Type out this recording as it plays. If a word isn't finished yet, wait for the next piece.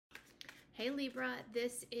Hey Libra,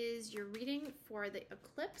 this is your reading for the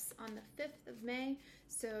eclipse on the 5th of May.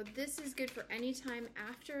 So this is good for any time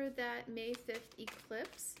after that May 5th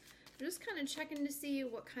eclipse. I'm just kind of checking to see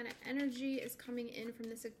what kind of energy is coming in from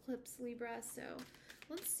this eclipse, Libra. So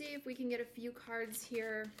let's see if we can get a few cards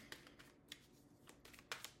here.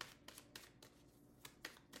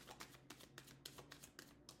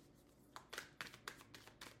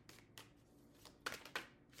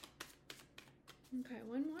 Okay,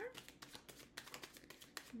 one more.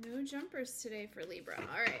 No jumpers today for Libra.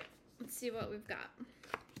 All right, let's see what we've got.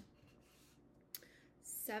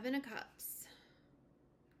 7 of Cups.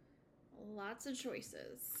 Lots of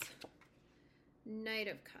choices. Knight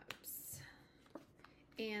of Cups.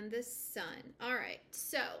 And the Sun. All right,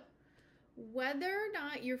 so whether or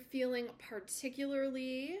not you're feeling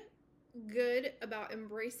particularly good about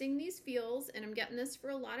embracing these feels, and I'm getting this for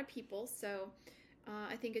a lot of people, so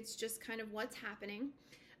I think it's just kind of what's happening.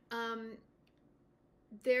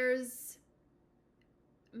 There's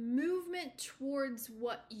movement towards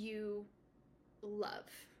what you love,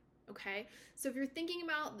 okay? So if you're thinking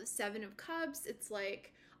about the 7 of Cups, it's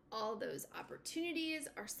like all those opportunities,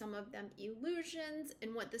 are some of them illusions?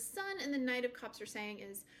 And what the Sun and the Knight of Cups are saying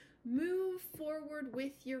is move forward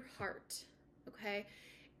with your heart, okay?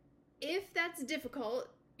 If that's difficult,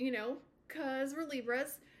 you know, because we're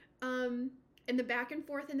Libras, and the back and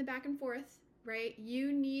forth, right?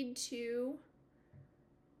 You need to,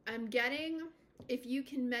 I'm getting, if you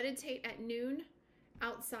can meditate at noon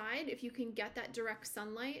outside, if you can get that direct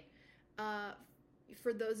sunlight,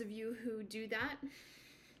 for those of you who do that,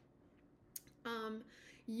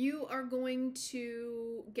 you are going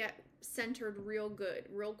to get centered real good,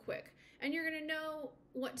 real quick, and you're going to know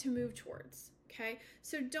what to move towards, okay?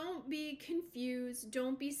 So don't be confused,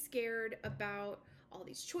 don't be scared about all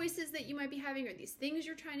these choices that you might be having or these things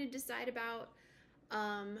you're trying to decide about.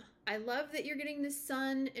 I love that you're getting the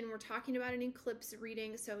Sun and we're talking about an eclipse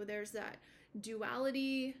reading. So there's that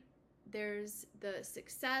duality, there's the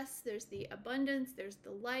success, there's the abundance, there's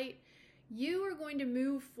the light. You are going to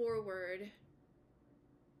move forward.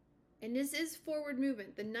 And this is forward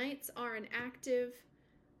movement. The Knights are an active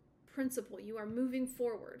principle. You are moving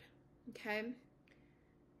forward, okay?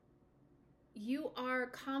 You are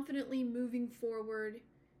confidently moving forward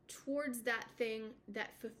towards that thing that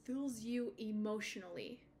fulfills you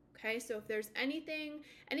emotionally, okay? So if there's anything,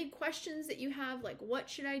 any questions that you have, like what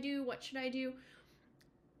should I do, what should I do?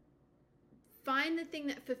 Find the thing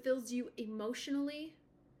that fulfills you emotionally,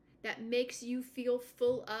 that makes you feel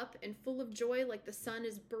full up and full of joy, like the sun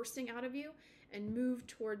is bursting out of you, and move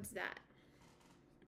towards that.